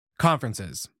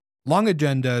Conferences. Long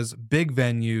agendas, big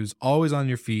venues, always on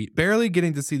your feet, barely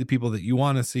getting to see the people that you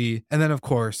want to see, and then, of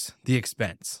course, the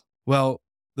expense. Well,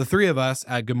 the three of us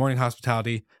at Good Morning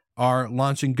Hospitality are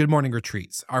launching Good Morning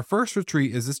Retreats. Our first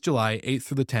retreat is this July 8th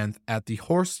through the 10th at the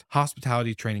Horst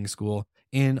Hospitality Training School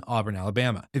in Auburn,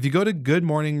 Alabama. If you go to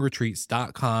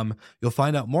goodmorningretreats.com, you'll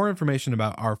find out more information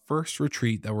about our first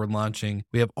retreat that we're launching.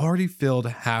 We have already filled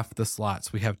half the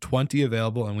slots. We have 20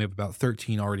 available and we have about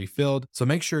 13 already filled. So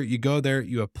make sure you go there,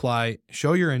 you apply,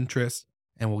 show your interest,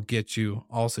 and we'll get you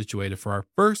all situated for our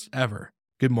first ever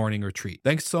Good Morning Retreat.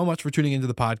 Thanks so much for tuning into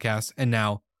the podcast. And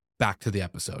now back to the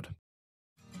episode.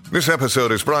 This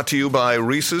episode is brought to you by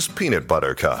Reese's Peanut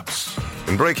Butter Cups.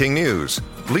 In breaking news,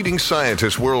 leading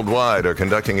scientists worldwide are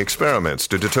conducting experiments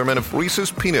to determine if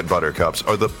Reese's Peanut Butter Cups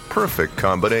are the perfect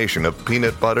combination of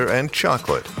peanut butter and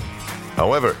chocolate.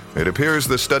 However, it appears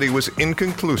the study was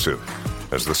inconclusive,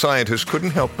 as the scientists couldn't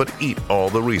help but eat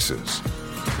all the Reese's.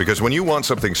 Because when you want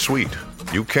something sweet,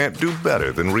 you can't do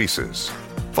better than Reese's.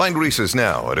 Find Reese's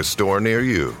now at a store near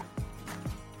you.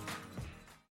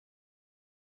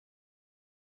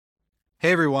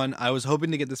 Hey everyone, I was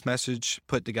hoping to get this message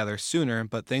put together sooner,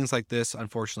 but things like this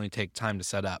unfortunately take time to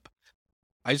set up.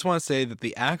 I just want to say that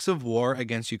the acts of war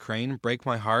against Ukraine break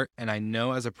my heart, and I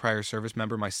know as a prior service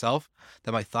member myself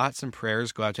that my thoughts and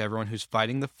prayers go out to everyone who's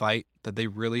fighting the fight that they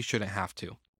really shouldn't have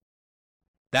to.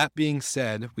 That being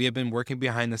said, we have been working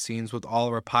behind the scenes with all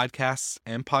of our podcasts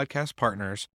and podcast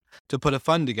partners to put a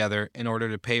fund together in order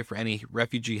to pay for any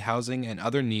refugee housing and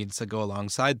other needs that go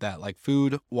alongside that, like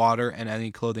food, water, and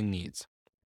any clothing needs.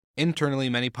 Internally,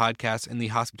 many podcasts in the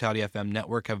Hospitality FM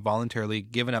network have voluntarily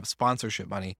given up sponsorship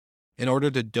money in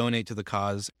order to donate to the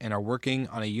cause and are working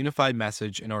on a unified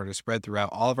message in order to spread throughout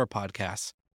all of our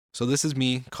podcasts. So this is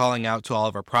me calling out to all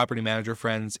of our property manager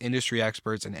friends, industry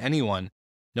experts, and anyone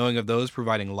knowing of those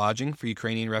providing lodging for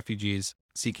Ukrainian refugees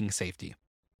seeking safety.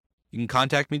 You can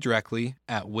contact me directly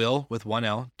at will, with one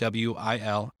L,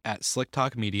 W-I-L, at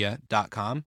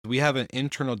slicktalkmedia.com. We have an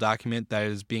internal document that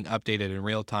is being updated in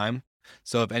real time.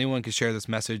 So if anyone could share this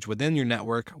message within your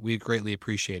network, we'd greatly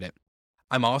appreciate it.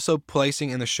 I'm also placing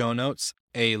in the show notes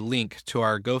a link to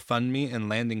our GoFundMe and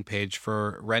landing page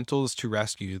for Rentals to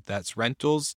Rescue. That's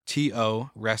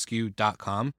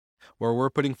rentalstorescue.com, where we're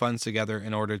putting funds together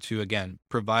in order to, again,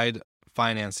 provide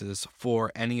finances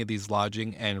for any of these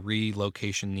lodging and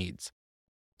relocation needs.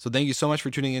 So thank you so much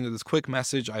for tuning into this quick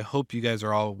message. I hope you guys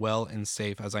are all well and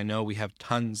safe, as I know we have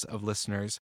tons of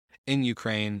listeners in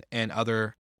Ukraine and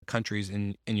other countries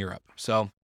in Europe. So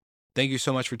thank you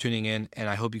so much for tuning in, and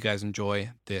I hope you guys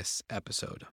enjoy this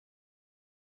episode.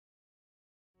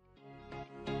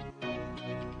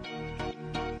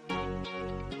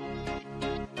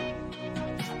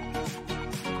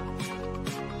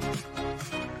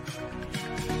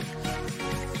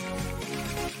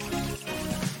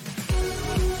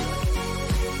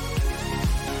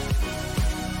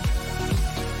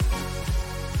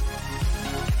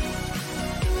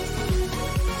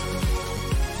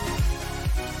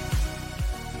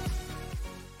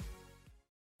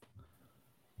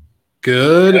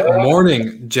 Good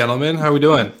morning, gentlemen. How are we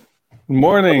doing? Good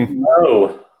morning.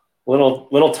 Oh,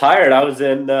 little tired. I was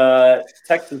in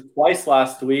Texas twice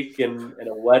last week in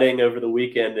a wedding over the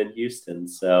weekend in Houston.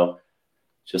 So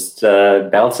just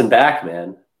bouncing back,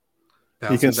 man.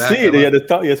 You can see it. He had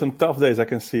some tough days. I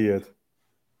can see it.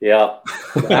 Yeah,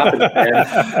 it happens, man.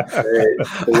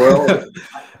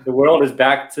 The world is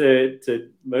back to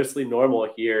mostly normal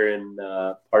here in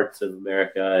parts of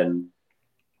America,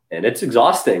 and it's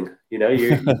exhausting. You know,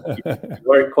 you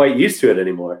aren't quite used to it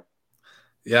anymore.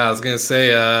 Yeah, I was gonna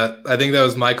say, I think that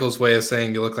was Michael's way of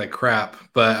saying you look like crap,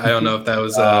 but I don't know if that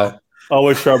was.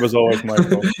 Always sharp as always,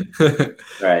 Michael.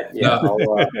 Right. Yeah, I'll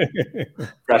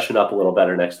freshen up a little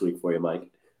better next week for you, Mike.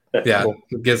 Yeah,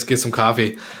 get some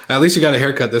coffee. At least you got a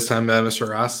haircut this time, Mr.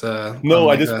 Ross. No,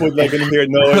 I just put like in here.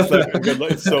 No,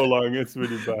 it's so long. It's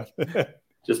really bad.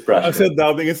 Just brush. I said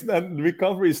doubting. It's not,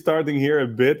 recovery is starting here a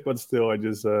bit, but still,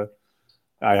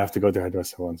 I have to go to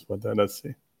hairdresser once. But let's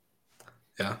see.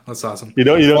 Yeah, that's awesome. You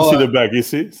don't see the back, you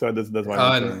see. So that's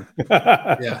why.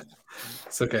 Yeah,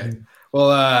 it's okay.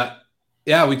 Well,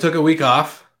 yeah, we took a week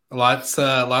off. Lots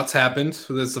happened.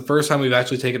 So this is the first time we've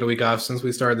actually taken a week off since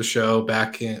we started the show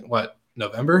back in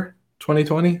November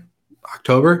 2020,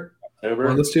 October. One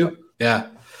of those two. Yeah.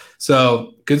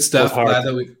 So good stuff. Glad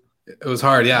that it was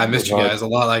hard. Yeah, I missed you guys a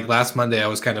lot. Like last Monday, I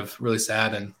was kind of really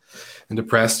sad and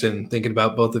depressed and thinking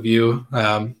about both of you.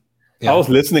 Yeah. I was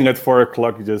listening at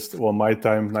 4:00, my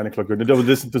time, 9:00. I was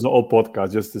listening to an old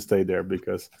podcast just to stay there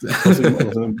because it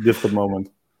was a difficult moment.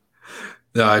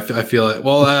 No, I feel it.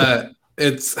 Well,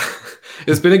 it's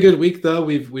It's been a good week, though.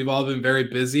 We've all been very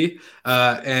busy,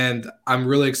 and I'm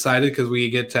really excited because we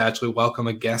get to actually welcome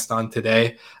a guest on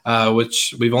today,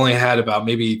 which we've only had about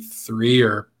maybe 3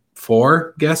 or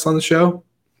 4 guests on the show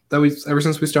that ever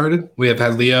since we started. We have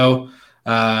had Leo,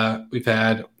 we've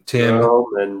had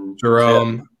Tim,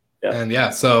 Jerome. Yeah.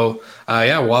 And so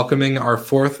welcoming our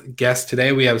 4th guest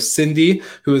today. We have Cindy,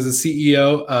 who is the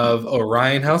CEO of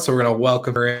Orion House. So we're going to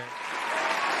welcome her in.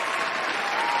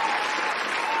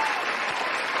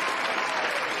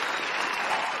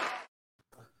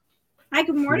 Hi,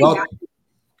 good morning.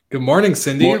 Good morning,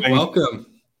 Cindy. Morning. Welcome.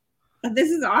 This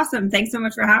is awesome. Thanks so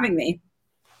much for having me.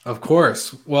 Of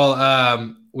course.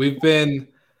 Well, we've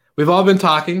all been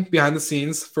talking behind the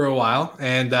scenes for a while,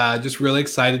 and just really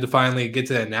excited to finally get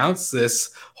to announce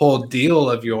this whole deal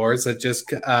of yours that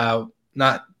just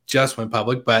not just went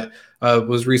public, but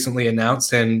was recently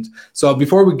announced. And so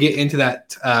before we get into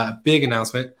that big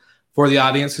announcement, for the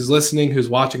audience who's listening, who's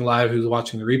watching live, who's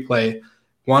watching the replay,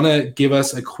 want to give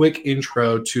us a quick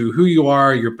intro to who you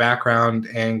are, your background,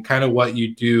 and kind of what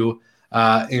you do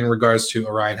in regards to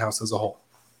Orion House as a whole.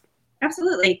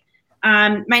 Absolutely.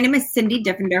 My name is Cindy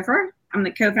Diffenderfer. I'm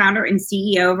the co-founder and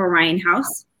CEO of Orion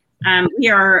House. We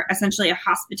are essentially a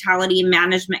hospitality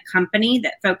management company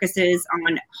that focuses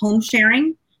on home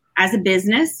sharing as a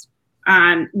business.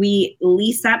 We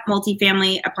lease up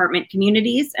multifamily apartment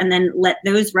communities and then let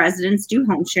those residents do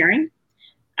home sharing.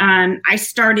 I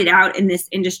started out in this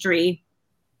industry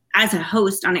as a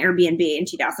host on Airbnb in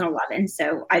 2011.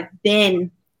 So I've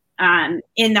been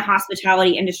in the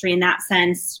hospitality industry in that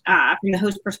sense, from the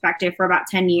host perspective, for about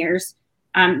 10 years.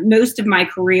 Most of my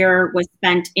career was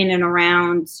spent in and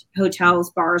around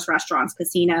hotels, bars, restaurants,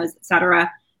 casinos,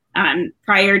 etc.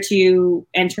 Prior to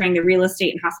entering the real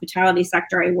estate and hospitality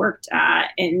sector, I worked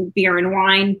in beer and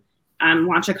wine,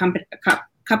 launched a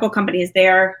couple companies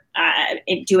there,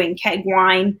 doing keg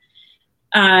wine,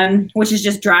 which is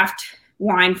just draft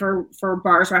wine for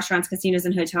bars, restaurants, casinos,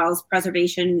 and hotels,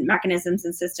 preservation mechanisms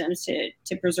and systems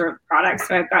to preserve products.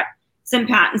 So I've got some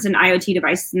patents and IoT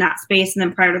devices in that space. And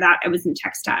then prior to that, I was in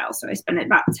textiles. So I spent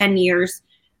about 10 years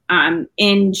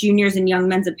in juniors and young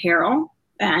men's apparel.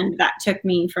 And that took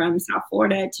me from South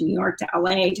Florida to New York to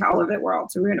LA to all over the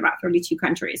world. So we're in about 32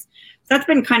 countries. So that's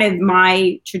been kind of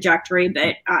my trajectory,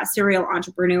 but serial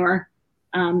entrepreneur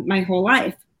my whole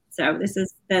life. So this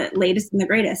is the latest and the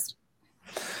greatest.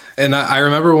 And I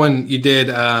remember when you did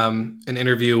an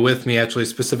interview with me, actually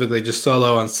specifically just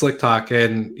solo on Slick Talk,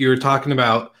 and you were talking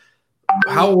about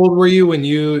how old were you when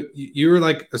you were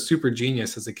like a super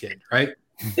genius as a kid, right?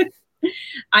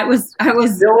 I was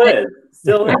still is.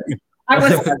 I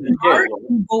was smart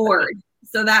and bored.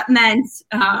 So that meant,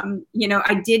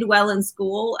 I did well in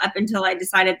school up until I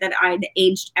decided that I'd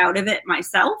aged out of it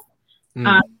myself. So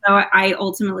I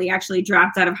ultimately actually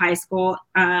dropped out of high school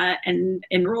and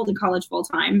enrolled in college full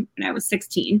time when I was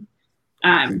 16.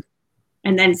 And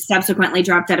then subsequently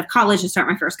dropped out of college to start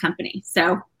my first company.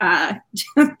 So I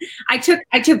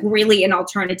took really an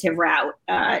alternative route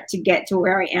to get to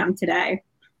where I am today.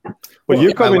 Well,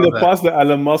 you come in the past the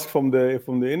Elon Musk from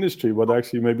the industry, but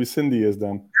actually maybe Cindy is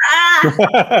then.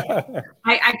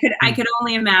 I could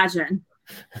only imagine.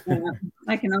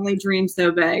 I can only dream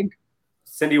so big.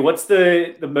 Cindy, what's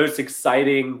the most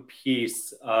exciting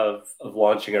piece of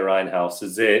launching Orion House?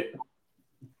 Is it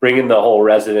bringing the whole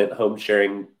resident home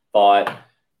sharing thought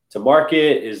to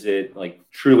market? Is it like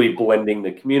truly blending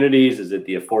the communities? Is it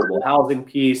the affordable housing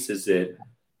piece? Is it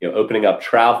opening up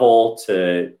travel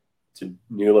to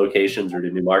new locations or to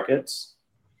new markets?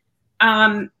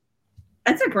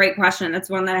 That's a great question. That's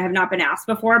one that I have not been asked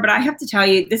before, but I have to tell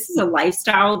you, this is a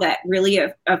lifestyle that really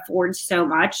affords so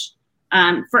much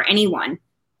for anyone.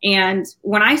 And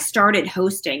when I started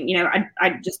hosting,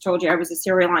 I just told you I was a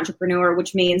serial entrepreneur,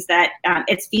 which means that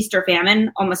it's feast or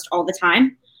famine almost all the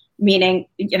time. Meaning,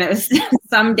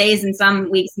 some days and some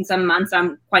weeks and some months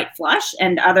I'm quite flush,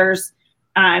 and others,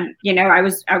 I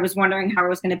was wondering how I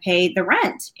was going to pay the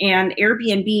rent. And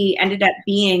Airbnb ended up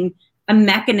being a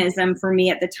mechanism for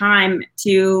me at the time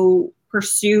to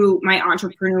pursue my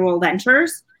entrepreneurial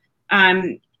ventures.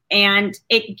 And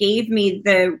it gave me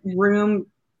the room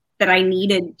that I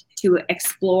needed to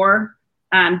explore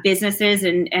businesses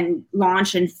and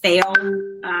launch and fail.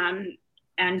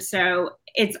 And so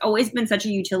it's always been such a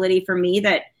utility for me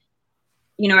that,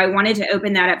 I wanted to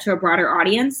open that up to a broader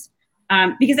audience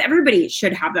because everybody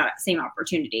should have that same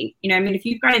opportunity. If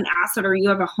you've got an asset or you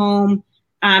have a home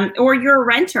or you're a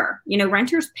renter,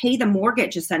 renters pay the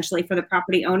mortgage essentially for the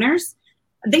property owners.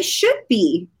 They should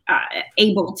be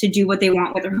able to do what they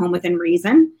want with their home within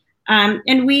reason.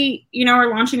 And we, are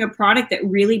launching a product that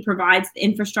really provides the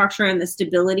infrastructure and the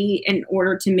stability in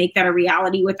order to make that a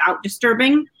reality without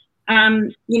disturbing,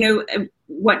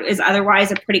 what is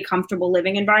otherwise a pretty comfortable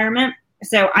living environment.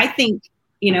 So I think,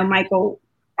 Michael,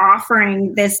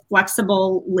 offering this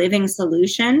flexible living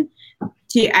solution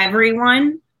to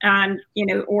everyone,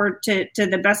 or to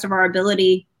the best of our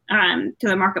ability, to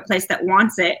the marketplace that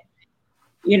wants it,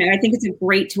 I think it's a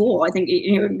great tool. I think,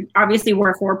 obviously we're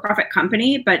a for-profit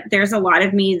company, but there's a lot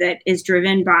of me that is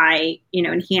driven by,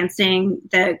 enhancing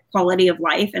the quality of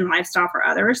life and lifestyle for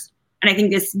others. And I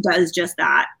think this does just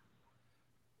that.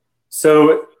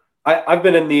 So I've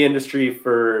been in the industry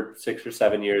for 6 or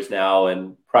 7 years now.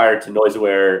 And prior to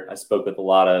NoiseAware, I spoke with a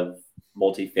lot of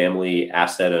multifamily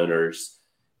asset owners.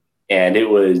 And it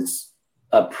was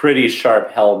a pretty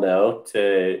sharp hell no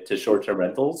to short-term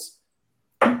rentals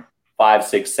 5,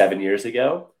 6, 7 years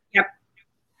ago. Yep.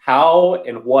 How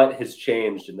and what has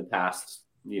changed in the past,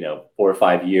 4 or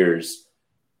 5 years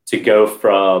to go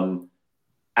from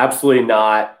absolutely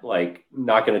not going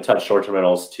to touch short-term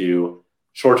rentals to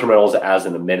short-term rentals as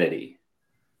an amenity?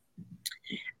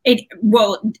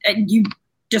 You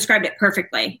described it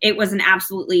perfectly. It was an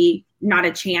absolutely not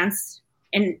a chance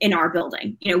in our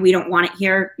building. We don't want it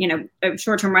here.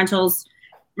 Short-term rentals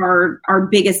are our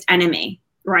biggest enemy.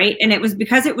 Right. And it was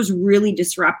because it was really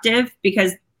disruptive,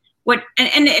 because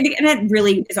and it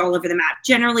really is all over the map.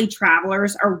 Generally,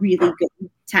 travelers are really good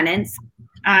tenants,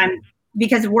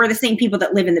 because we're the same people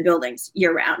that live in the buildings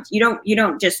year round. You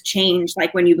don't just change,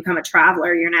 like when you become a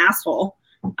traveler, you're an asshole.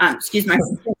 Excuse my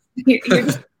you're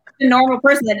just a normal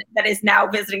person that is now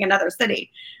visiting another city.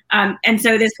 And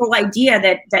so this whole idea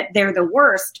that they're the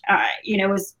worst,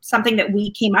 was something that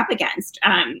we came up against.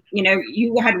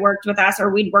 You had worked with us, or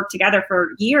we'd worked together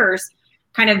for years,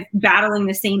 kind of battling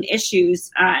the same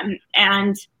issues.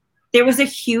 And there was a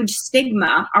huge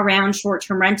stigma around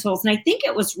short-term rentals. And I think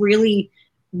it was really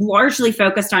largely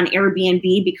focused on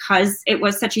Airbnb because it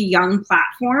was such a young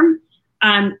platform.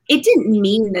 It didn't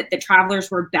mean that the travelers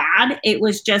were bad. It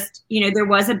was just, there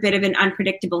was a bit of an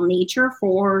unpredictable nature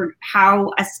for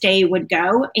how a stay would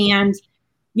go, and,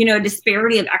 a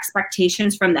disparity of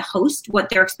expectations from the host, what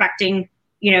they're expecting,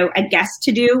 a guest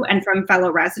to do, and from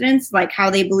fellow residents, like how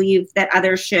they believe that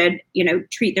others should,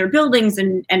 treat their buildings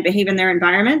and behave in their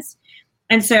environments.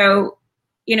 And so,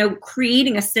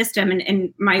 creating a system,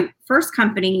 and my first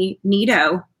company,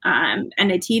 Nido, and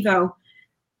Ativo,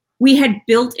 we had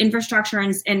built infrastructure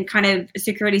and kind of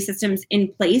security systems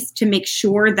in place to make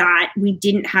sure that we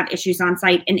didn't have issues on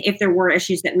site. And if there were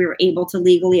issues, that we were able to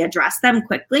legally address them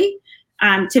quickly,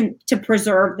 to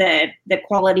preserve the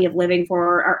quality of living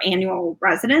for our annual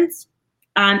residents.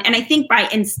 And I think by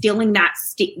instilling that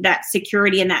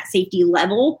security and that safety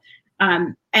level,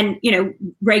 and,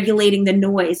 regulating the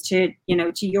noise to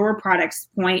your product's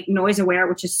point, NoiseAware,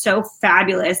 which is so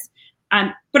fabulous.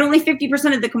 But only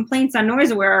 50% of the complaints on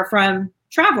NoiseAware are from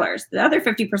travelers. The other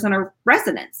 50% are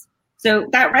residents. So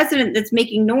that resident that's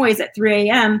making noise at 3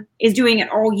 a.m. is doing it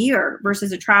all year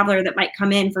versus a traveler that might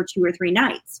come in for 2 or 3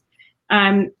 nights.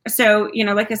 So,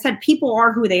 like I said, people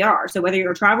are who they are. So whether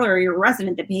you're a traveler or you're a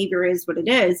resident, the behavior is what it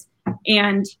is.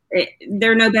 And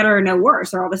they're no better or no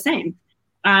worse. They're all the same.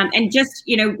 And just,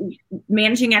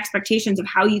 managing expectations of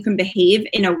how you can behave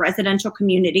in a residential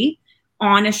community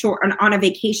on a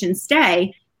vacation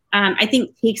stay, I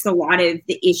think takes a lot of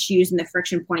the issues and the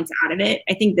friction points out of it.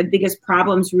 I think the biggest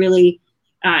problems really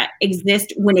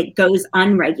exist when it goes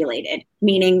unregulated,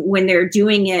 meaning when they're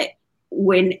doing it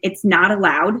when it's not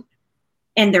allowed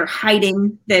and they're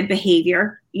hiding the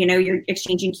behavior. You're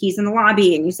exchanging keys in the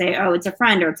lobby and you say, oh, it's a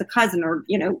friend or it's a cousin or,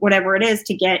 whatever it is,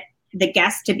 to get the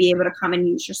guest to be able to come and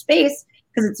use your space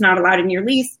because it's not allowed in your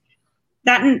lease.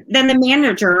 Then the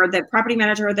manager, the property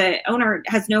manager, or the owner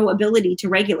has no ability to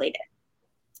regulate it.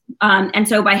 And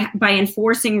so by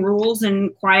enforcing rules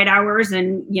and quiet hours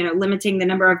and limiting the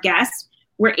number of guests,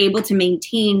 we're able to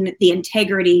maintain the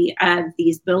integrity of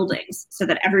these buildings so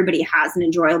that everybody has an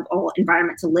enjoyable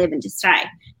environment to live and to stay.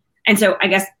 And so I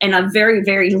guess in a very,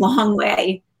 very long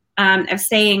way of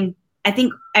saying, I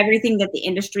think everything that the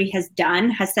industry has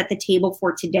done has set the table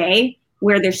for today,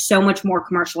 where there's so much more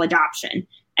commercial adoption.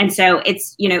 And so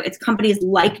it's companies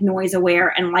like NoiseAware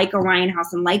and like Orion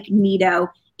House and like Nido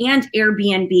and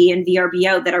Airbnb and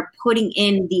VRBO that are putting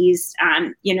in these,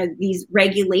 these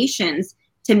regulations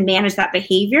to manage that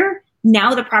behavior.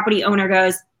 Now the property owner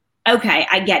goes, okay,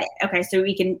 I get it. Okay, so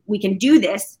we can do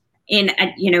this in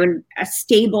a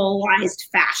stabilized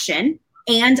fashion,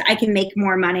 and I can make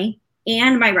more money,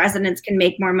 and my residents can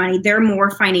make more money. They're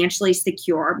more financially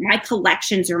secure. My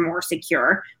collections are more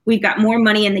secure. We've got more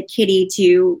money in the kitty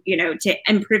to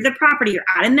improve the property or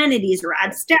add amenities or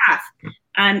add staff.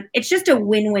 It's just a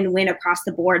win-win-win across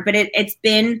the board. But it's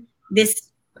been this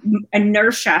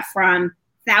inertia from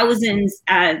thousands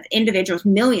of individuals,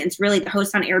 millions, really, the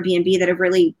hosts on Airbnb that have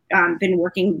really been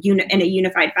working in a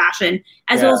unified fashion,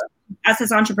 as well as us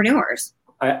as entrepreneurs.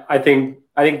 I think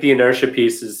the inertia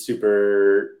piece is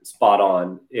super spot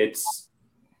on.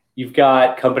 You've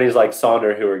got companies like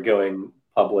Sonder who are going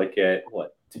public at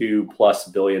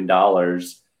 $2+ billion,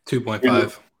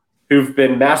 2.5, who've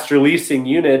been master leasing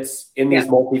units in these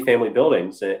multifamily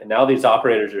buildings, and now these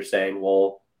operators are saying,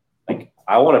 well, like,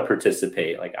 I want to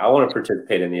participate. Like, I want to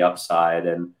participate in the upside,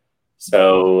 and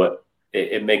so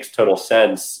it makes total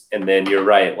sense. And then you're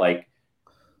right, like,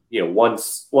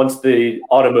 once the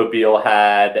automobile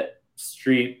had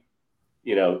streets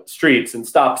and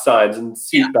stop signs and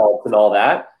seatbelts and all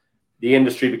that, the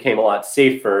industry became a lot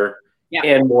safer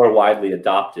and more widely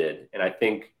adopted. And I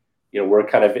think, we're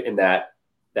kind of in that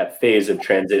phase of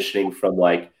transitioning from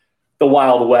like the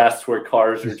Wild West where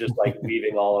cars are just like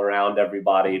weaving all around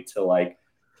everybody to like,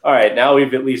 all right, now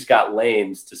we've at least got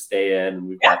lanes to stay in.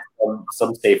 We've got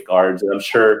some safeguards, and I'm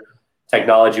sure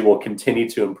technology will continue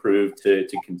to improve to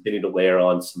continue to layer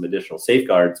on some additional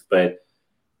safeguards. But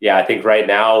yeah, I think right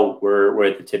now we're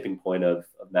at the tipping point of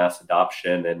mass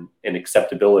adoption and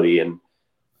acceptability. And,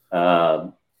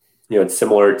 it's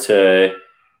similar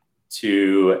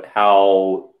to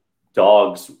how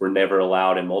dogs were never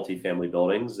allowed in multifamily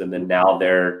buildings. And then now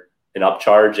they're an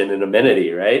upcharge and an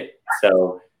amenity, right?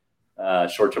 So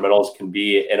short-term rentals can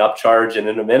be an upcharge and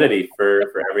an amenity for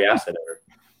every asset owner.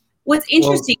 What's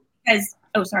interesting, because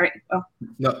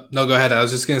No, go ahead. I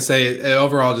was just going to say, it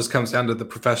overall just comes down to the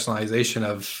professionalization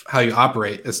of how you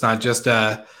operate. It's not just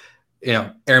a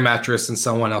air mattress in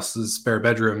someone else's spare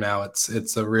bedroom. Now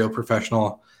it's a real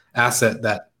professional asset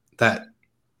that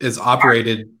is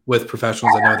operated with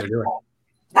professionals that know what they're doing.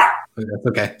 That's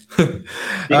okay.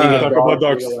 Talk about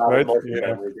dogs, right?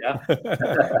 Yeah.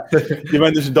 You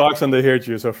mentioned dogs and they heard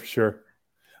you, so for sure.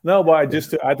 No, but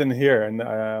just to add in here,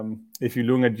 and if you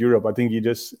look at Europe, I think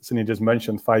Cindy just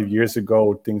mentioned 5 years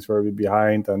ago things were a bit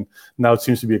behind, and now it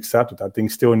seems to be accepted. I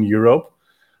think still in Europe,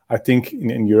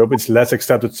 in Europe it's less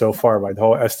accepted so far, right? The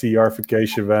whole STR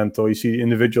vacation rental, you see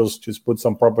individuals just put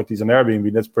some properties on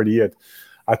Airbnb, that's pretty it.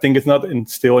 I think it's not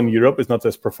still in Europe, it's not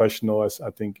as professional as I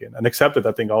think and accepted,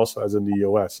 I think, also as in the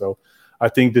US. So I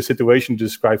think the situation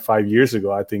described 5 years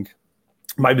ago, I think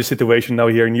might be the situation now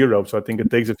here in Europe. So I think it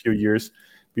takes a few years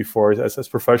before it's as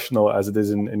professional as it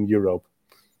is in Europe.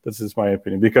 That's just my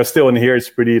opinion. Because still in here, it's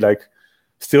pretty like,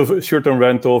 still short-term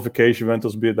rental, vacation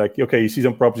rentals, be like, okay, you see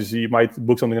some properties, you might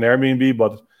book something on Airbnb,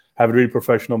 but have it really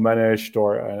professional managed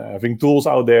or having tools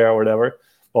out there or whatever.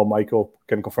 Well, Michael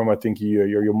can confirm, I think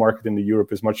your market in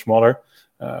Europe is much smaller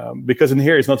because in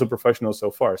here it's not so professional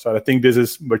so far. So I think this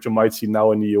is what you might see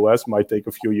now in the US, might take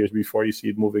a few years before you see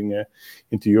it moving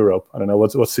into Europe. I don't know,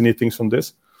 what's Cindy thinks from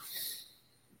this?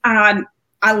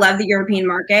 I love the European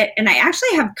market, and I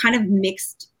actually have kind of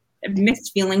mixed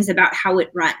feelings about how it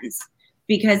runs,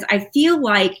 because I feel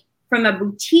like from a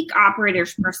boutique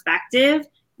operator's perspective,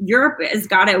 Europe has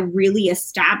got a really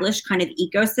established kind of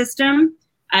ecosystem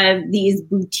of these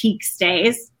boutique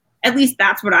stays. At least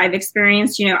that's what I've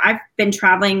experienced. I've been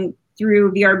traveling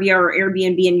through VRBO or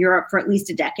Airbnb in Europe for at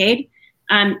least a decade,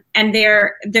 and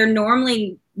they're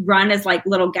normally run as like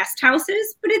little guest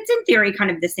houses, but it's in theory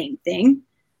kind of the same thing.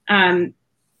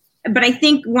 But I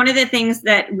think one of the things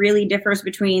that really differs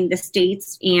between the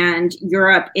States and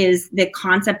Europe is the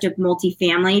concept of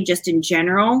multifamily just in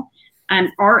general.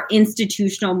 Our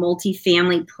institutional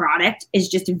multifamily product is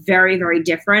just very, very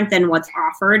different than what's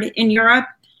offered in Europe.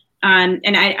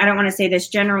 And I don't want to say this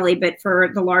generally, but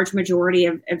for the large majority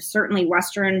of certainly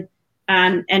Western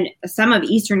and some of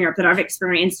Eastern Europe that I've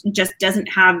experienced, just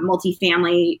doesn't have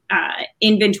multifamily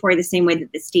inventory the same way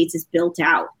that the States is built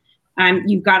out.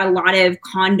 You've got a lot of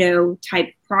condo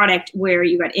type product where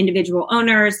you've got individual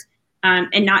owners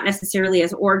and not necessarily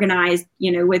as organized,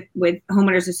 with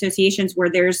homeowners associations where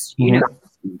there's,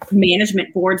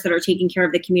 management boards that are taking care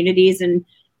of the communities and,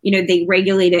 they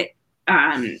regulate it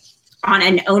on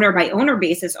an owner by owner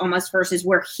basis almost, versus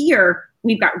where here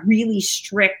we've got really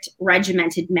strict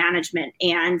regimented management.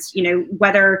 And,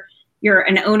 whether you're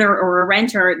an owner or a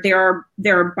renter, there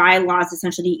are bylaws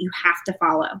essentially that you have to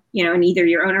follow, in either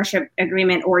your ownership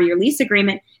agreement or your lease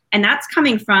agreement. And that's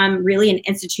coming from really an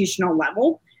institutional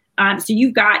level. So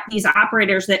you've got these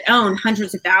operators that own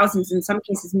hundreds of thousands, in some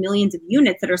cases millions of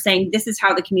units, that are saying this is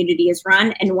how the community is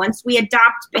run. And once we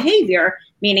adopt behavior,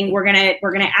 meaning we're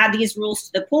gonna add these rules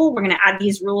to the pool, we're gonna add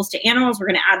these rules to animals, we're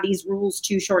gonna add these rules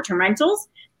to short-term rentals,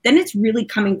 then it's really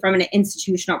coming from an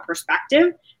institutional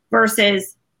perspective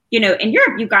versus, in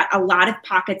Europe, you've got a lot of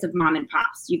pockets of mom and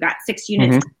pops. You've got 6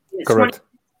 units. Correct.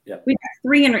 We've got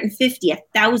 350,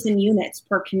 1,000 units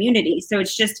per community. So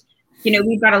it's just,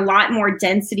 we've got a lot more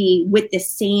density with the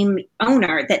same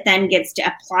owner that then gets to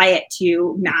apply it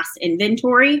to mass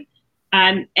inventory.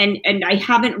 And I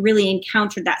haven't really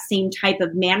encountered that same type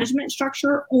of management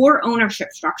structure or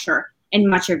ownership structure in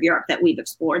much of Europe that we've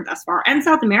explored thus far, and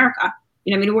South America.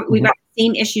 We've got the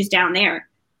same issues down there.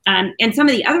 And some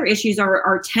of the other issues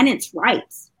are tenants'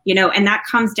 rights, and that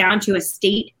comes down to a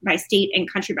state by state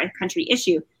and country by country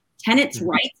issue. Tenants'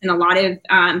 rights in a lot of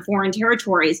foreign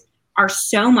territories are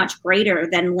so much greater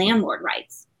than landlord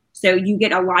rights. So you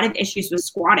get a lot of issues with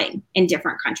squatting in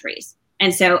different countries.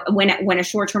 And so when a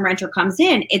short-term renter comes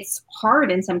in, it's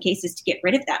hard in some cases to get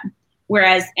rid of them.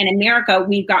 Whereas in America,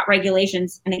 we've got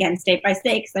regulations, and again, state by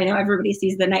state, because I know everybody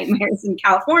sees the nightmares in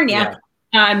California.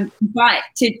 But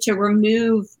to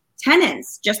remove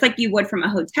tenants, just like you would from a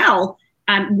hotel,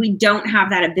 we don't have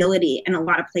that ability in a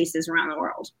lot of places around the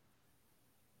world.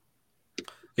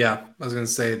 Yeah, I was going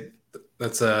to say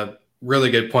that's a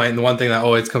really good point. And the one thing that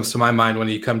always comes to my mind when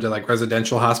you come to like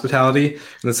residential hospitality,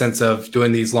 in the sense of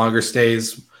doing these longer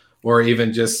stays, or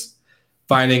even just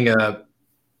finding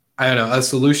a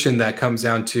solution that comes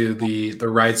down to the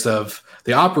rights of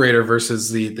the operator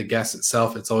versus the guest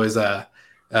itself. It's always a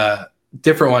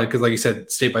different one, because like you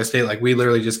said, state by state, like we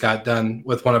literally just got done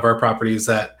with one of our properties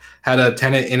that had a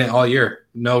tenant in it all year,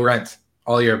 no rent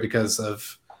all year because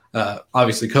of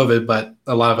obviously COVID, but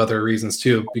a lot of other reasons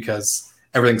too, because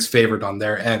everything's favored on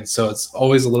their end. So it's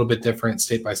always a little bit different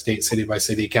state by state, city by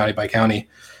city, county by county.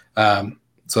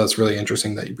 So it's really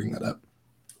interesting that you bring that up.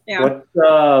 Yeah.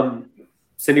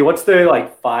 Cindy, what's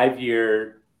the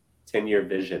 5-year, 10-year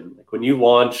vision? Like when you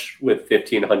launch with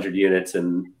 1,500 units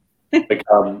and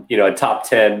become, a top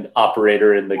 10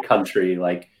 operator in the country,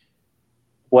 like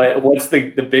what's the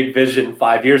big vision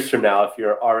 5 years from now if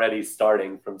you're already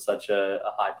starting from such a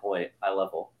high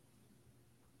level?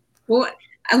 Well,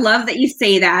 I love that you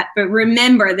say that, but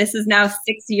remember, this is now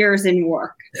 6 years in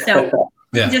work. So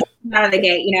just out of the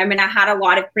gate, I had a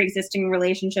lot of pre-existing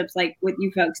relationships like with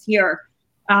you folks here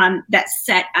that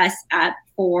set us up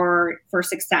for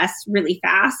success really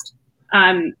fast.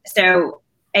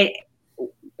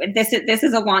 This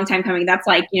is a long time coming. That's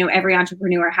like, every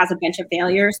entrepreneur has a bunch of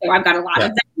failures. So I've got a lot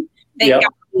of them that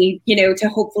got me, to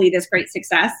hopefully this great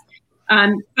success.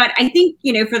 But I think,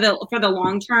 for the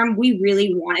long term, we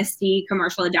really want to see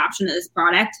commercial adoption of this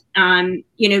product,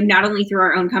 not only through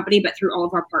our own company, but through all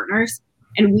of our partners.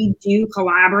 And we do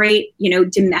collaborate,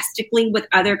 domestically with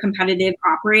other competitive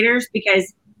operators,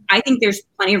 because I think there's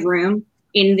plenty of room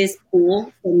in this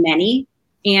pool for many.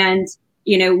 And,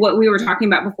 what we were talking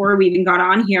about before we even got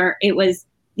on here, it was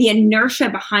the inertia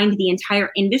behind the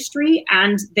entire industry,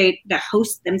 and the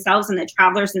hosts themselves and the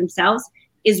travelers themselves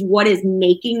is what is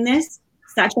making this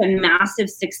such a massive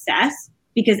success,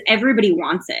 because everybody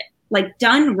wants it. Like,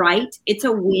 done right, it's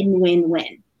a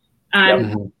win-win-win.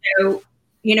 So,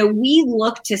 we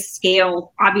look to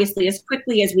scale, obviously, as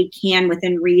quickly as we can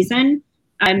within reason.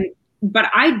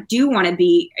 But I do want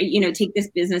to take this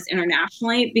business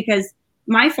internationally, because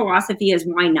my philosophy is,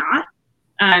 why not?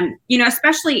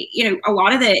 Especially, a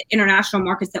lot of the international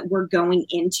markets that we're going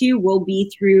into will be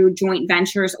through joint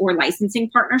ventures or licensing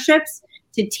partnerships,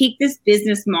 to take this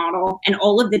business model and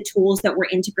all of the tools that we're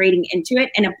integrating into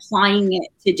it and applying it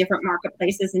to different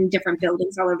marketplaces and different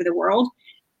buildings all over the world.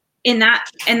 In that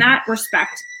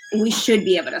respect, we should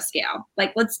be able to scale.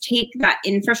 Like, let's take that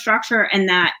infrastructure and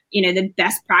that, the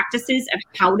best practices of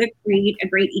how to create a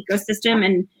great ecosystem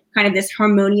and kind of this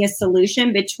harmonious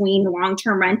solution between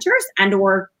long-term renters and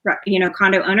or,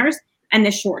 condo owners and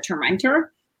the short-term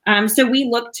renter. So we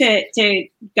look to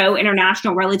go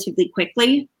international relatively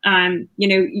quickly.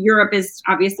 Europe is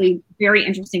obviously very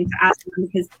interesting to us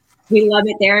because we love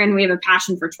it there and we have a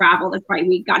passion for travel. That's why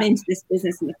we got into this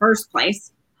business in the first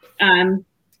place.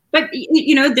 But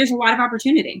there's a lot of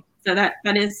opportunity. So that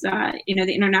is, the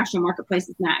international marketplace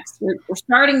is next. We're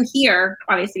starting here,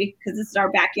 obviously, because this is our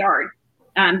backyard.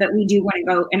 But we do want to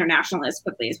go international as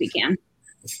quickly as we can.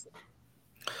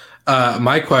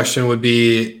 My question would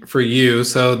be for you.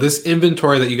 So this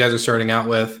inventory that you guys are starting out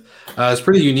with is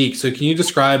pretty unique. So can you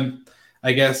describe,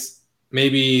 I guess,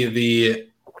 maybe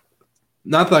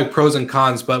not like pros and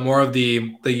cons, but more of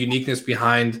the uniqueness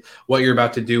behind what you're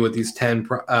about to do with these 10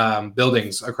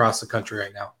 buildings across the country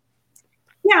right now?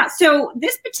 Yeah, so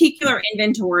this particular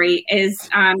inventory is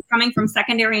coming from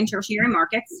secondary and tertiary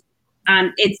markets.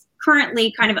 It's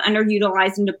currently kind of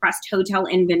underutilized and depressed hotel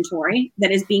inventory that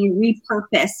is being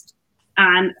repurposed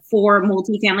for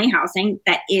multifamily housing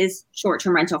that is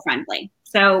short-term rental friendly.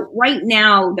 So right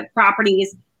now, the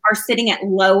properties are sitting at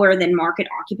lower than market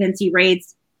occupancy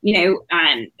rates.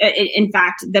 In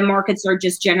fact, the markets are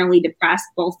just generally depressed,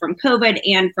 both from COVID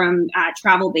and from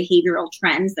travel behavioral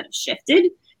trends that have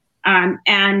shifted.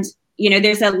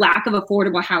 There's a lack of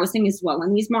affordable housing as well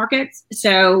in these markets.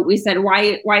 So we said,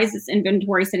 why is this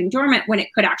inventory sitting dormant when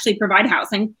it could actually provide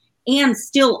housing and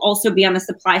still also be on the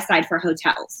supply side for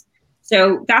hotels?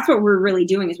 So that's what we're really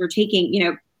doing is we're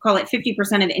taking, call it 50%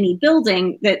 of any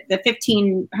building, that the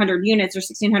 1,500 units or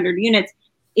 1,600 units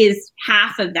is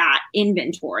half of that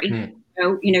inventory.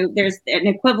 So, there's an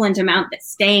equivalent amount that's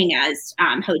staying as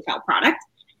hotel product,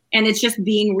 and it's just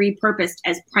being repurposed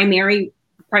as primarily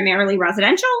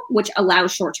residential, which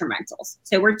allows short-term rentals.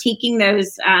 So we're taking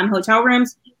those hotel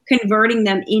rooms, converting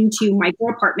them into micro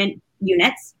apartment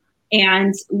units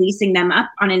and leasing them up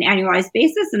on an annualized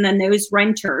basis. And then those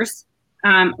renters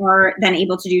are then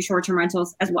able to do short-term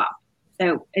rentals as well.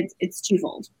 So it's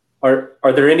twofold. Are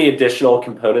there any additional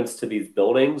components to these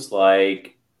buildings,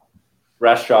 like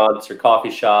restaurants or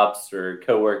coffee shops or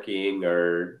co-working,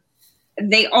 or?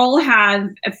 They all have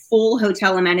a full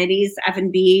hotel amenities,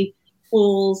 F&B,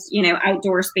 pools,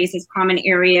 outdoor spaces, common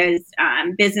areas,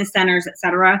 business centers,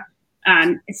 etc.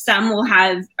 Some will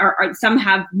have, or some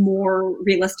have more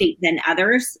real estate than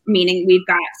others, meaning we've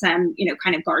got some,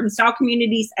 kind of garden style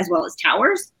communities as well as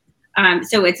towers.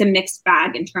 So it's a mixed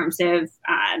bag in terms of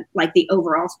like the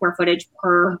overall square footage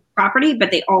per property,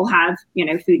 but they all have,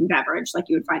 food and beverage like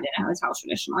you would find in a hotel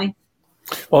traditionally.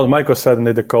 Well, Michael said in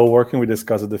the co-working, we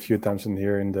discussed it a few times in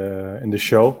the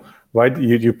show, right?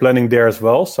 You're planning there as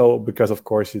well. So because of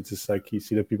course it's just like you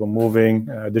see the people moving,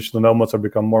 digital nomads are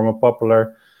become more and more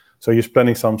popular. So you're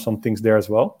planning some things there as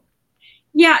well.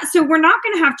 Yeah, so we're not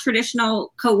going to have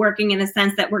traditional co-working in the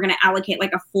sense that we're going to allocate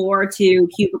like a floor to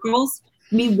cubicles.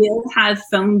 We will have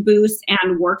phone booths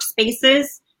and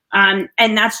workspaces,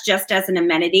 and that's just as an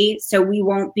amenity. So we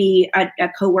won't be a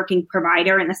co-working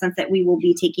provider in the sense that we will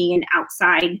be taking in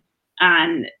outside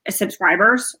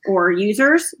subscribers or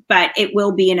users, but it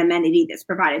will be an amenity that's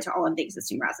provided to all of the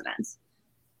existing residents.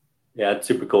 Yeah, it's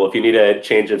super cool. If you need a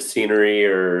change of scenery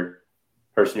or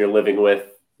person you're living with,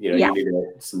 you need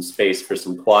some space for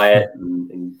some quiet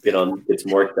and get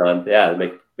some work done. Yeah,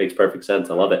 it makes perfect sense.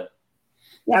 I love it.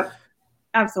 Yep,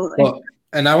 absolutely. Well,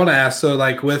 and I want to ask, so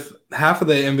like with half of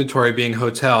the inventory being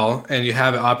hotel and you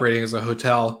have it operating as a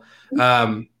hotel,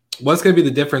 what's going to be the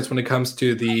difference when it comes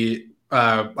to the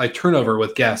like turnover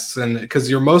with guests? And because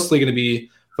you're mostly going to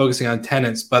be focusing on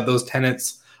tenants, but those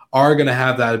tenants are going to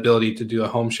have that ability to do a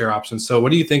home share option. So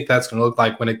what do you think that's going to look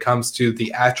like when it comes to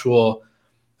the actual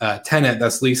tenant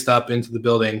that's leased up into the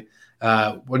building?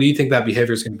 What do you think that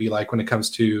behavior is going to be like when it comes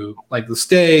to like the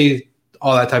stay,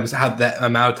 all that type of stuff, the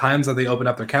amount of times that they open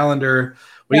up their calendar?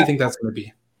 What do you think that's going to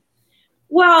be?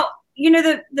 Well,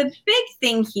 the big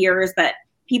thing here is that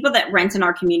people that rent in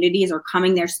our communities are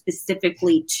coming there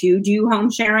specifically to do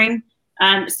home sharing.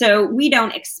 So we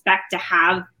don't expect to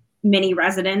have many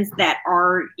residents that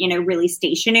are, really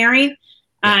stationary.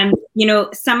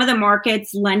 Some of the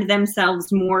markets lend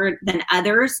themselves more than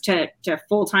others to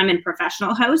full-time and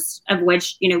professional hosts, of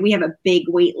which, we have a big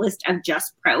wait list of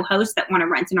just pro hosts that want to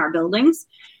rent in our buildings.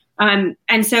 And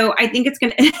so I think it's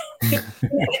going to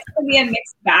be a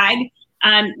mixed bag.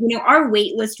 Our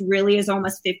wait list really is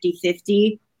almost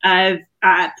 50-50 of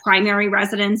primary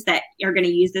residents that are going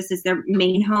to use this as their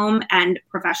main home and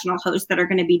professional hosts that are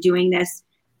going to be doing this,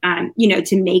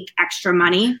 to make extra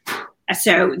money.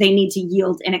 So they need to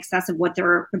yield in excess of what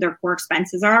their core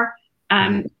expenses are.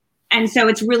 And so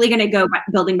it's really going to go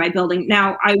building by building.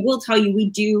 Now, I will tell you, we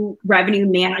do revenue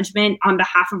management on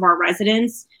behalf of our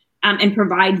residents and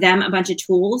provide them a bunch of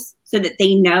tools so that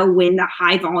they know when the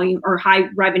high volume or high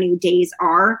revenue days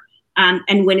are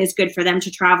and when it's good for them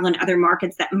to travel in other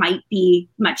markets that might be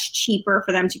much cheaper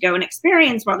for them to go and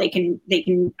experience while they can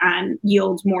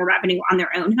yield more revenue on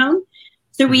their own home.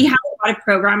 So we have a lot of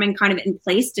programming kind of in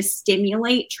place to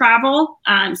stimulate travel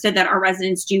so that our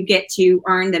residents do get to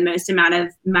earn the most amount of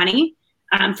money.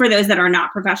 For those that are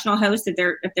not professional hosts, if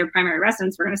they're primary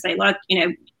residents, we're going to say, look,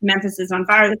 Memphis is on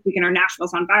fire this weekend or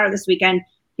Nashville's on fire this weekend.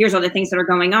 Here's all the things that are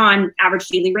going on. Average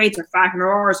daily rates are $500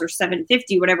 or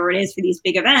 $750, whatever it is for these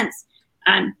big events.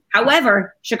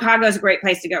 However, Chicago is a great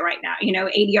place to go right now.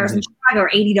 ADRs in Chicago are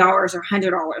 $80 or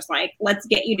 $100. Like, let's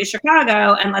get you to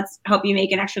Chicago and let's help you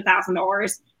make an extra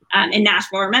 $1,000 in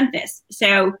Nashville or Memphis.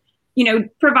 So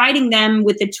providing them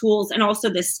with the tools and also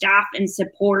the staff and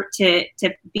support to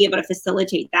be able to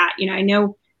facilitate that. I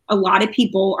know a lot of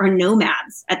people are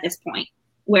nomads at this point,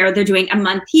 where they're doing a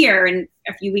month here and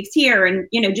a few weeks here and,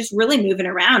 just really moving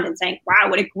around and saying, wow,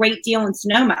 what a great deal in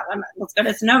Sonoma. Let's go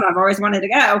to Sonoma. I've always wanted to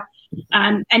go.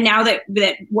 And now that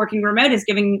working remote is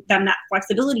giving them that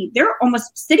flexibility, they're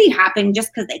almost city hopping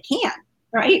just because they can,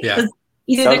 right? Yeah.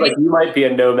 Sounds like you might be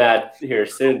a nomad here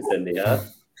soon, Cindy, huh?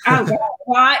 Oh,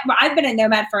 well, I've been a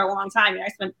nomad for a long time. I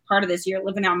spent part of this year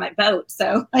living on my boat.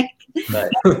 So nice.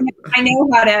 I know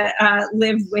how to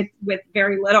live with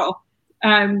very little.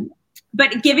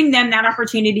 But giving them that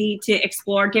opportunity to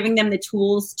explore, giving them the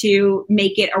tools to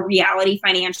make it a reality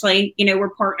financially.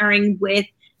 We're partnering with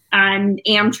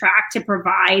Amtrak to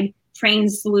provide train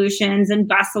solutions and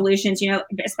bus solutions,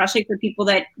 especially for people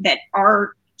that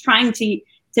are trying to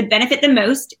benefit the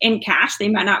most in cash. They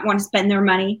might not want to spend their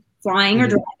money flying or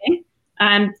driving.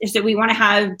 So we want to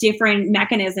have different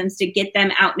mechanisms to get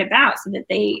them out and about so that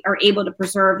they are able to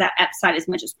preserve that upside as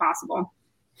much as possible.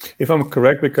 If I'm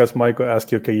correct, because Michael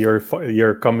asked you, okay, your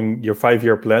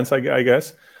 5-year plans, I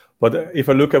guess. But if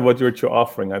I look at what you're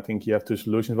offering, I think you have two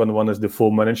solutions. One is the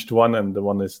full managed one, and the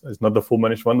one is not the full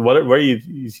managed one. Where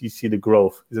you see the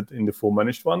growth? Is it in the full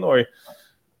managed one, or?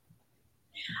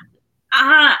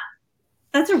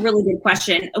 That's a really good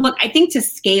question. Look, I think to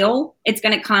scale, it's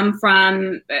going to come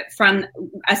from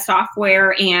a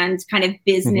software and kind of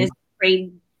business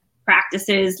trade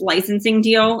practices licensing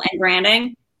deal and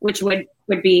branding, which would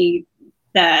be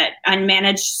the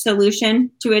unmanaged solution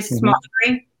to a small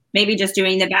degree. Maybe just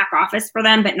doing the back office for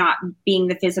them, but not being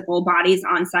the physical bodies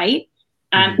on site.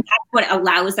 That's what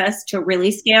allows us to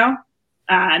really scale.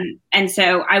 And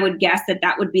so I would guess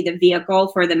that would be the vehicle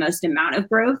for the most amount of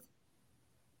growth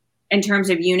in terms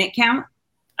of unit count.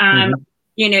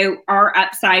 Our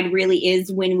upside really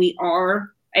is when we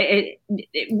are,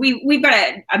 we've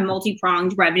got a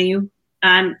multi-pronged revenue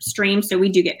stream. So we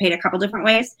do get paid a couple different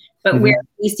ways, but where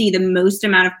we see the most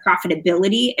amount of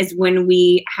profitability is when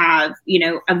we have,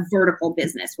 a vertical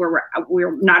business where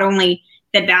we're not only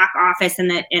the back office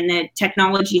and the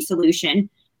technology solution,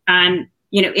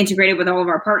 integrated with all of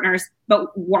our partners,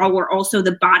 but while we're also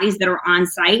the bodies that are on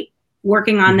site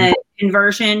working on the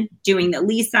conversion, doing the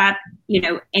lease up,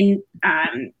 and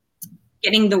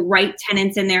getting the right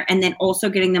tenants in there, and then also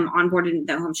getting them onboarded into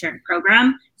the home sharing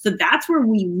program. So that's where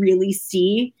we really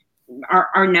see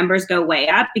our numbers go way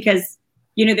up, because,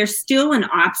 there's still an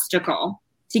obstacle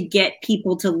to get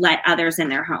people to let others in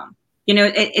their home.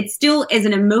 It still is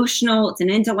an emotional, it's an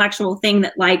intellectual thing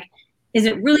that, like, is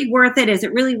it really worth it? Is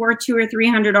it really worth $200 or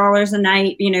 $300 a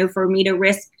night, for me to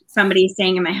risk somebody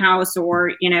staying in my house,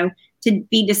 or, to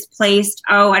be displaced?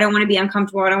 Oh, I don't want to be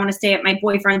uncomfortable. I don't want to stay at my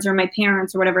boyfriend's or my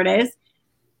parents or whatever it is.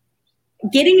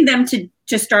 Getting them to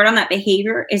start on that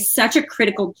behavior is such a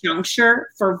critical juncture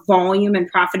for volume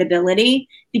and profitability,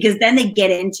 because then they get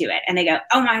into it and they go,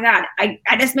 oh my God,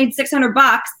 I just made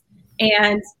 $600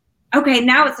 and okay,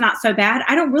 now it's not so bad.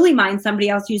 I don't really mind somebody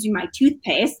else using my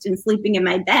toothpaste and sleeping in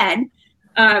my bed.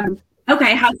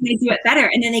 Okay, how can I do it better?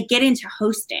 And then they get into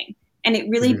hosting, and it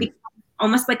really becomes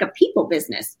almost like a people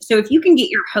business. So if you can get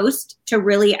your host to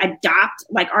really adopt,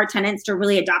 like our tenants to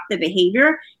really adopt the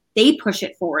behavior, they push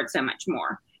it forward so much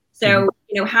more. So,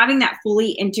 having that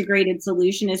fully integrated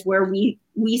solution is where we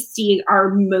see our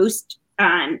most,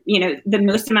 the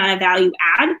most amount of value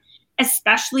add,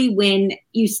 especially when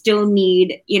you still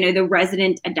need, the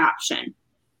resident adoption.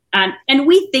 And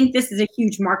we think this is a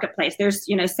huge marketplace. There's,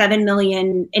 7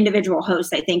 million individual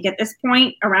hosts, I think, at this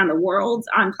point around the world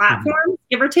on platforms,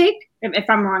 give or take. If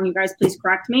I'm wrong, you guys please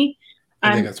correct me.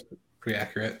 I think that's pretty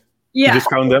accurate. Yeah. You just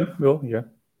count them, Will? Yeah.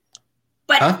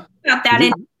 But about that,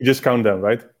 you just count them,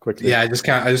 right? Quickly. Yeah, I just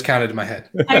counted in my head.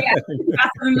 About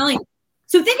 7 million.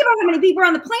 So think about how many people are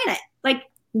on the planet. Like,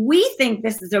 we think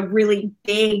this is a really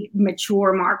big,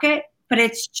 mature market, but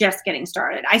it's just getting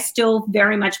started. I still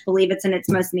very much believe it's in its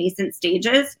most nascent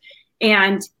stages.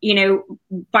 And,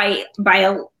 by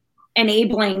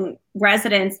enabling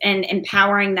residents and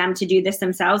empowering them to do this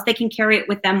themselves, they can carry it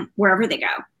with them wherever they go.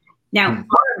 Now,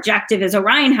 our objective as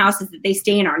Orion House is that they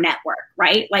stay in our network,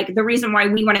 right? Like, the reason why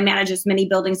we want to manage as many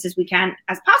buildings as we can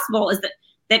as possible is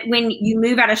that when you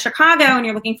move out of Chicago and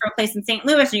you're looking for a place in St.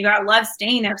 Louis, and you gotta love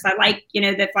staying there because I like,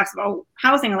 the flexible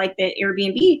housing, I like the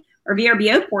Airbnb or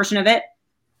VRBO portion of it.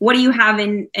 What do you have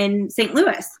in St.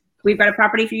 Louis? We've got a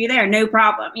property for you there, no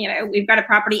problem. We've got a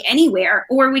property anywhere,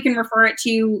 or we can refer it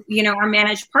to, our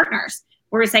managed partners,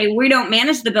 where we say we don't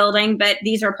manage the building, but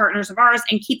these are partners of ours,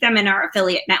 and keep them in our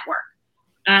affiliate network.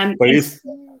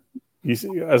 You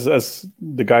see, as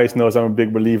the guys knows, I'm a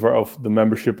big believer of the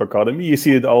membership academy. You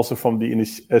see it also from the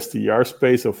STR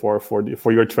space, or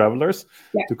for your travelers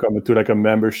to come into like a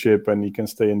membership, and you can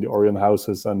stay in the Orion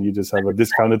houses, and you just have a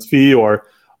discounted fee or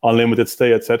unlimited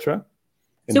stay, etc.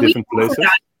 In so different places.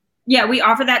 We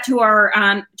offer that to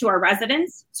our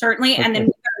residents, certainly, and then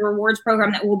we've got a rewards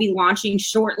program that we'll be launching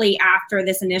shortly after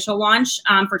this initial launch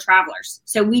for travelers.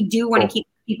 So we do want to keep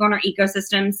people in our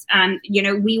ecosystems.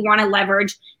 We want to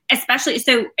leverage, especially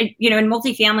in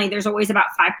multifamily, there's always about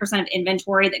 5% of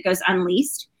inventory that goes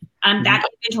unleased. That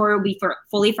inventory will be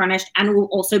fully furnished and will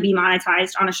also be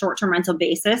monetized on a short-term rental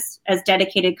basis as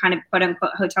dedicated kind of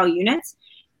quote-unquote hotel units.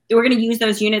 We're going to use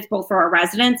those units both for our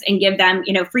residents and give them,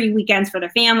 free weekends for their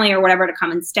family or whatever to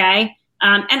come and stay,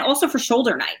 and also for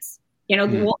shoulder nights.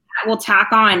 We'll tack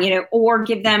on, or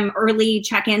give them early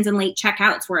check-ins and late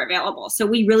checkouts where available. So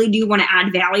we really do want to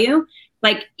add value.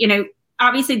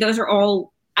 Obviously those are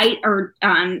all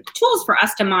tools for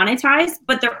us to monetize,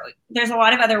 but there's a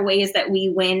lot of other ways that we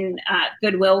win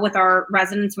goodwill with our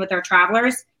residents, with our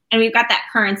travelers, and we've got that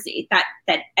currency,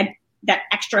 that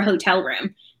extra hotel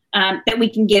room that we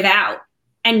can give out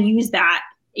and use that,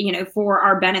 for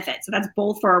our benefit. So that's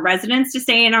both for our residents to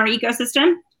stay in our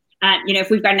ecosystem. If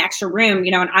we've got an extra room,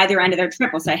 on either end of their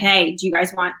trip, we'll say, hey, do you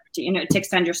guys want to, to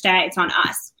extend your stay? It's on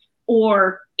us.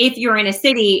 Or if you're in a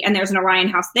city and there's an Orion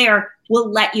house there, we'll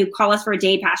let you call us for a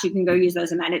day pass. You can go use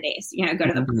those amenities, go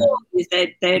to the pool, use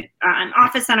the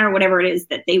office center, whatever it is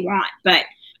that they want. But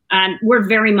we're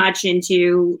very much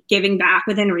into giving back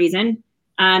within reason,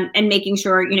 and making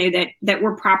sure, that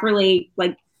we're properly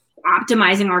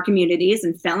optimizing our communities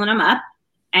and filling them up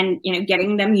and,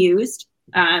 getting them used,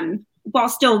 while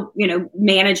still,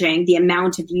 managing the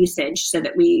amount of usage so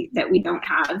that we don't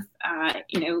have,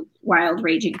 wild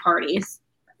raging parties.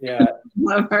 Yeah,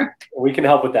 we can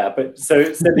help with that. But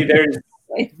so Cindy,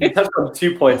 you touched on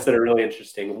 2 points that are really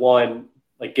interesting. One,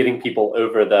 getting people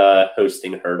over the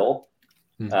hosting hurdle.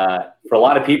 For a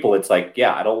lot of people, it's I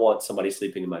don't want somebody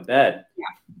sleeping in my bed.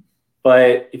 Yeah.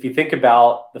 But if you think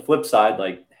about the flip side,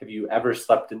 have you ever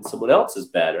slept in someone else's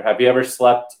bed, or have you ever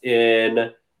slept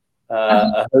in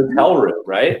a hotel room,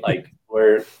 right?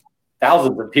 Where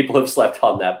thousands of people have slept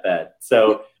on that bed.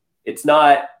 So it's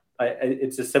not,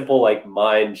 it's a simple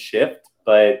mind shift,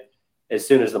 but as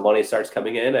soon as the money starts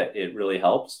coming in, it really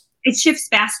helps. It shifts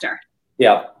faster.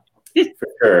 Yeah, for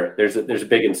sure. There's a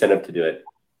big incentive to do it.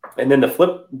 And then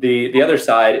the other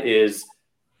side is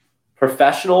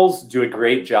professionals do a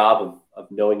great job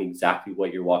of knowing exactly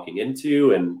what you're walking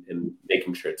into and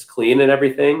making sure it's clean and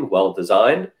everything, well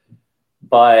designed.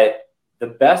 But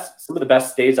some of the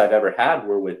best stays I've ever had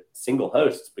were with single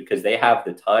hosts, because they have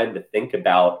the time to think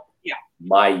about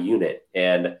my unit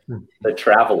and the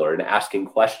traveler and asking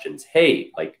questions.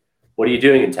 Hey, what are you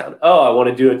doing in town? Oh, I want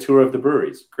to do a tour of the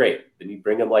breweries. Great. Then you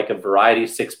bring them a variety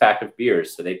 6-pack of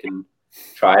beers so they can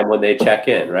try them when they check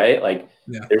in, right?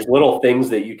 There's little things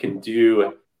that you can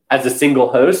do as a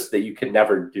single host that you can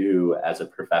never do as a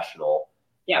professional,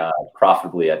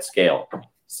 profitably at scale.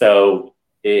 So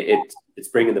it's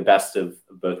bringing the best of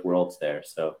both worlds there.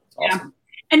 So it's awesome.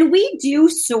 And we do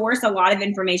source a lot of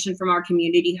information from our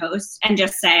community hosts and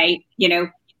just say,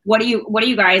 what are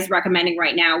you guys recommending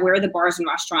right now? Where are the bars and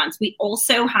restaurants? We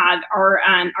also have our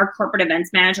corporate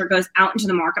events manager goes out into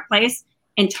the marketplace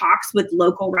and talks with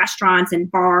local restaurants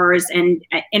and bars and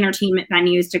entertainment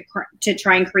venues to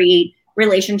try and create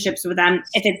relationships with them,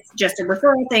 if it's just a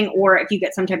referral thing or if you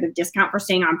get some type of discount for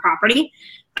staying on property.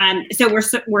 So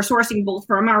we're sourcing both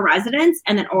from our residents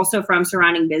and then also from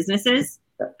surrounding businesses.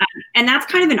 And that's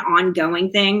kind of an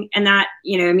ongoing thing. And that,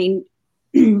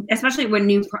 especially when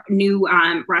new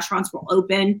restaurants will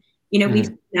open, we've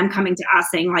seen them coming to us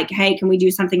saying hey, can we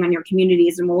do something on your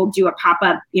communities? And we'll do a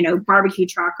pop-up, barbecue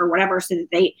truck or whatever, so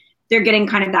that they're getting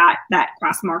kind of that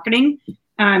cross marketing.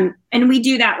 And we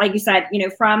do that, like you said,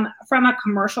 from a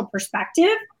commercial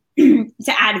perspective to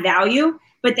add value.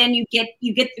 But then you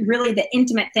get really the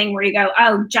intimate thing where you go,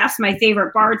 oh, Jeff's my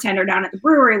favorite bartender down at the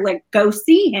brewery. Go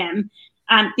see him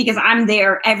because I'm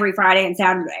there every Friday and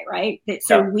Saturday, right?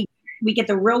 So we get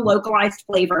the real localized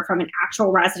flavor from an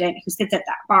actual resident who sits at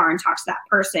that bar and talks to that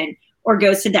person or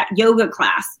goes to that yoga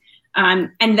class.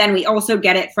 And then we also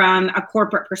get it from a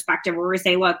corporate perspective where we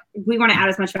say, look, we want to add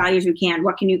as much value as we can.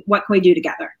 What can we do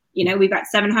together? We've got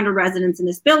 700 residents in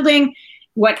this building.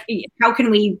 How can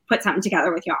we put something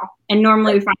together with y'all? And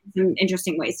normally we find some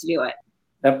interesting ways to do it.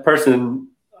 That person,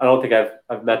 I don't think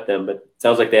I've met them, but it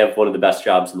sounds like they have one of the best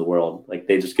jobs in the world.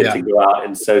 They just get to go out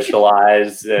and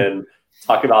socialize and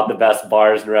talk about the best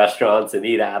bars and restaurants and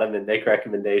eat at them and make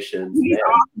recommendations.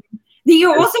 He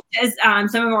also does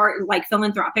some of our like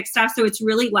philanthropic stuff. So it's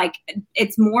really like,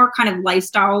 it's more kind of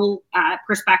lifestyle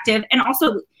perspective, and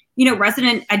also,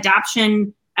 resident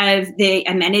adoption of the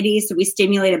amenities. So we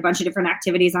stimulate a bunch of different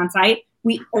activities on site.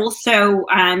 We also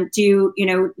do,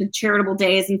 the charitable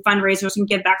days and fundraisers and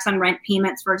give backs on rent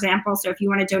payments, for example. So if you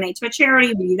want to donate to a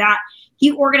charity, we do that.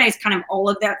 He organized kind of all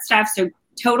of that stuff. So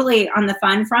totally on the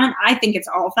fun front, I think it's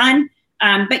all fun.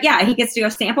 But yeah, he gets to go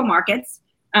sample markets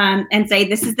and say,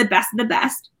 this is the best of the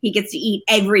best. He gets to eat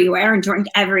everywhere and drink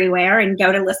everywhere and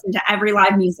go to listen to every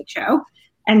live music show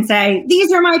and say,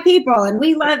 these are my people and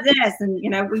we love this. And,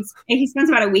 he spends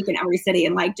about a week in every city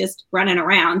and like just running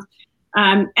around.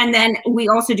 And then we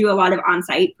also do a lot of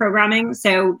on-site programming.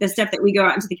 So the stuff that we go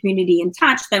out into the community and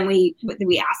touch, then we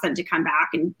ask them to come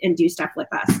back and do stuff with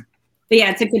us. But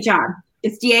yeah, it's a good job.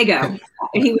 It's Diego.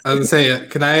 I was gonna say,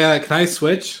 can I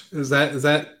switch? Does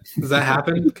that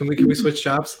happen? Can we switch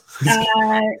jobs?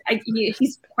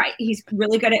 He's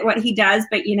really good at what he does,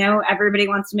 but everybody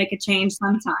wants to make a change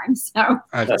sometimes. So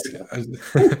I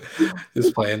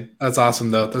just playing. That's awesome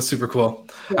though. That's super cool.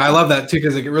 Yeah. I love that too,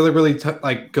 because it really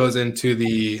goes into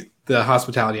the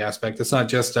hospitality aspect. It's not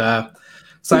just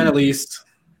sign a lease,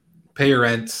 pay your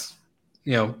rent,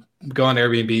 go on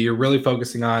Airbnb. You're really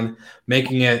focusing on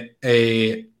making it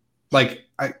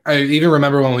I even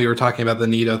remember when we were talking about the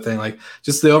Nido thing, like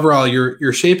just the overall,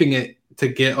 you're shaping it to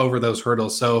get over those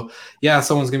hurdles. So yeah,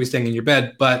 someone's gonna be staying in your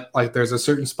bed, but like there's a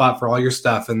certain spot for all your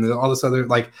stuff and all this other,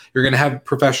 like you're gonna have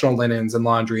professional linens and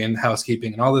laundry and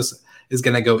housekeeping and all this is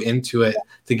gonna go into it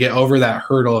to get over that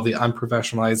hurdle of the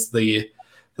unprofessionalized,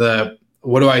 the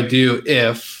what do I do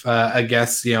if a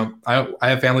guest, I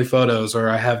have family photos or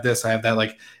I have this, I have that,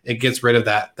 like it gets rid of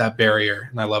that barrier.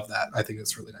 And I love that. I think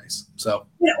it's really nice. So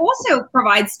it also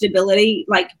provides stability.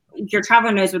 Like your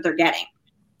traveler knows what they're getting.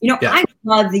 Yeah. I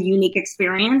love the unique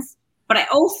experience, but I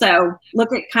also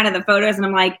look at kind of the photos and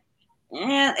I'm like,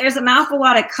 there's an awful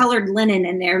lot of colored linen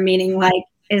in there, meaning like,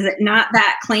 is it not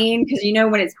that clean? Because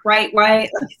when it's bright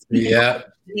white, like,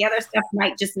 the other stuff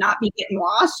might just not be getting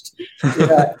washed.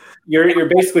 Yeah. You're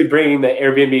basically bringing the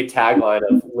Airbnb tagline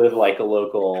of live like a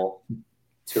local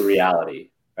to reality,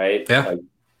 right? Yeah. Like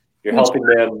you're helping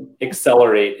them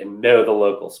accelerate and know the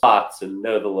local spots and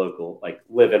know the local, like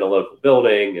live in a local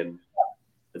building. And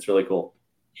it's really cool.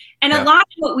 And a lot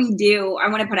of what we do, I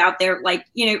want to put out there, like,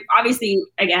 obviously,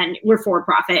 again, we're for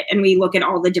profit and we look at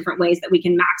all the different ways that we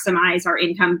can maximize our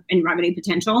income and revenue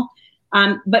potential.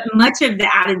 But much of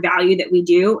the added value that we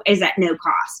do is at no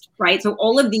cost, right? So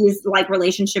all of these like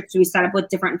relationships we set up with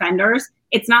different vendors,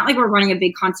 it's not like we're running a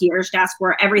big concierge desk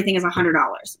where everything is $100,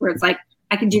 where it's like,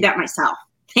 I can do that myself.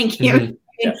 Thank you.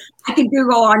 Mm-hmm. I can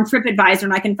Google on TripAdvisor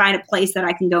and I can find a place that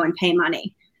I can go and pay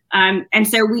money. And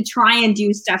so we try and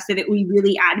do stuff so that we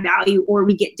really add value, or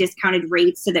we get discounted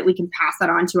rates so that we can pass that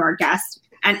on to our guests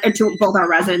and to both our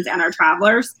residents and our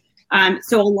travelers.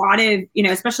 So a lot of,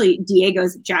 especially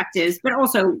Diego's objectives, but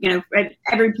also,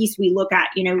 every piece we look at,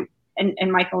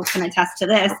 and Michael can attest to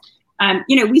this,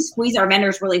 we squeeze our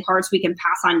vendors really hard so we can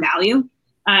pass on value.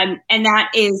 And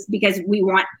that is because we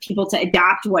want people to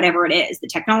adopt whatever it is, the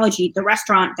technology, the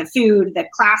restaurant, the food, the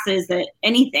classes,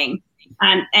 anything.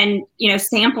 And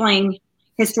sampling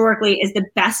historically is the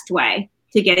best way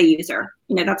to get a user.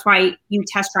 That's why you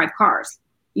test drive cars.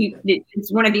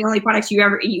 It's one of the only products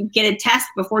you get a test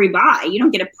before you buy. You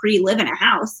don't get a pre-live in a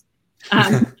house.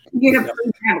 You get a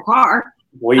pre-have a car.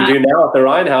 Well, you do now at the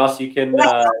Ryan House. You can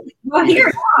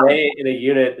stay in a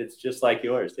unit that's just like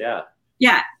yours. Yeah.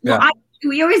 Yeah. Well,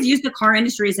 we always use the car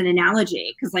industry as an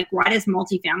analogy because, like, why does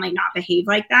multifamily not behave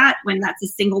like that when that's the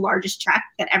single largest check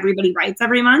that everybody writes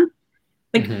every month?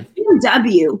 Like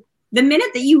BMW, the minute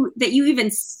that you even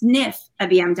sniff a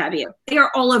BMW, they are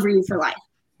all over you for life.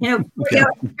 They're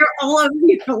all over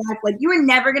you for life. Like, you are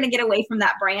never going to get away from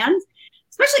that brand.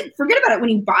 Especially, forget about it when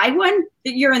you buy one.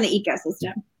 You're in the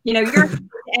ecosystem. You're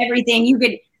everything. You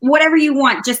could whatever you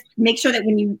want. Just make sure that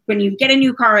when you get a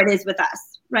new car, it is with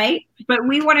us, right? But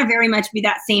we want to very much be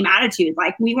that same attitude.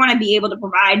 Like, we want to be able to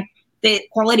provide the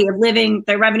quality of living,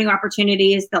 the revenue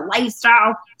opportunities, the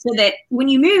lifestyle, so that when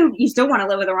you move, you still want to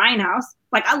live with a Ryan House.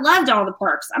 Like, I loved all the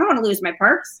perks. I don't want to lose my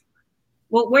perks.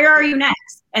 Well, where are you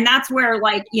next? And that's where,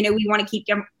 like, we want to keep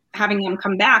having them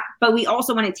come back, but we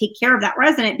also want to take care of that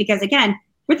resident because, again,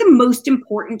 we're the most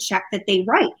important check that they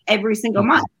write every single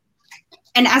month.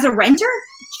 And as a renter,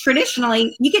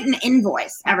 traditionally, you get an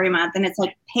invoice every month and it's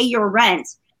like, pay your rent.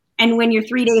 And when you're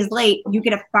 3 days late, you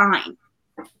get a fine.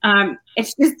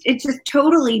 It's just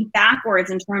totally backwards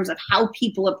in terms of how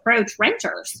people approach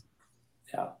renters.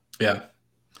 Yeah.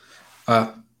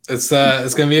 It's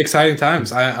going to be exciting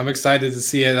times. I'm excited to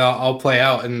see it all play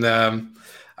out. And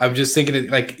I'm just thinking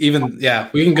like even,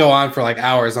 we can go on for like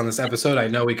hours on this episode. I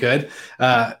know we could,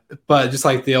 but just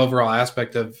like the overall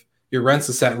aspect of your rent's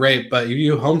a set rate, but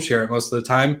you home share it most of the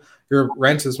time, your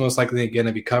rent is most likely going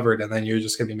to be covered, and then you're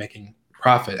just going to be making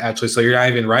profit actually. So you're not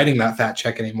even writing that fat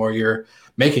check anymore. You're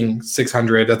making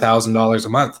 $600, $1,000 a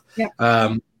month.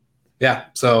 Yeah.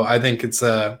 So I think it's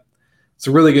a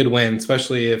really good win,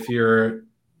 especially if you're,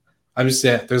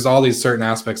 there's all these certain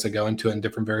aspects that go into it and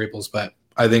different variables, but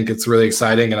I think it's really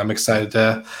exciting, and I'm excited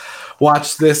to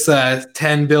watch this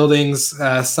 10 buildings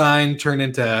signed turn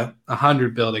into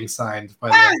 100 buildings signed by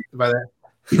that.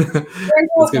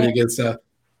 It's going to be good stuff.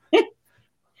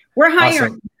 We're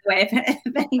hiring. Awesome.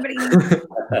 If anybody needs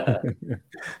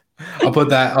I'll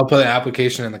put an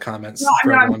application in the comments.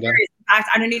 I'm curious. In fact,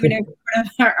 I don't even know if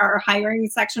we put our hiring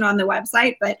section on the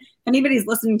website, but if anybody's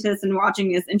listening to this and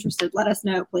watching is interested, let us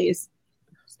know, please.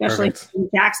 Especially in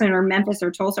Jackson or Memphis or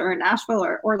Tulsa or Nashville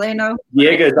or Orlando.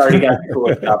 Diego's already got the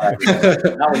cool job.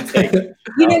 That would take it.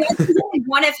 There's only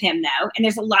one of him though, and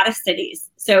there's a lot of cities,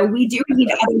 so we do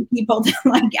need other people to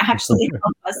like actually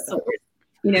help us source,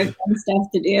 fun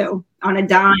stuff to do on a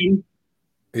dime.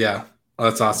 Yeah. Oh,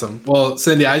 that's awesome. Well,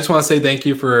 Cindy, I just want to say thank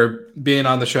you for being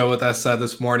on the show with us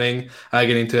this morning,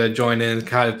 getting to join in and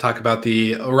kind of talk about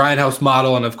the Orion House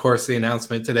model and, of course, the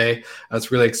announcement today.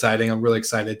 It's really exciting. I'm really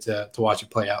excited to watch it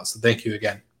play out. So thank you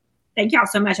again. Thank y'all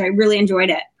so much. I really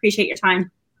enjoyed it. Appreciate your time.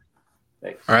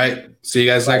 Thanks. All right. See you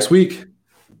guys next week.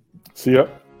 See ya.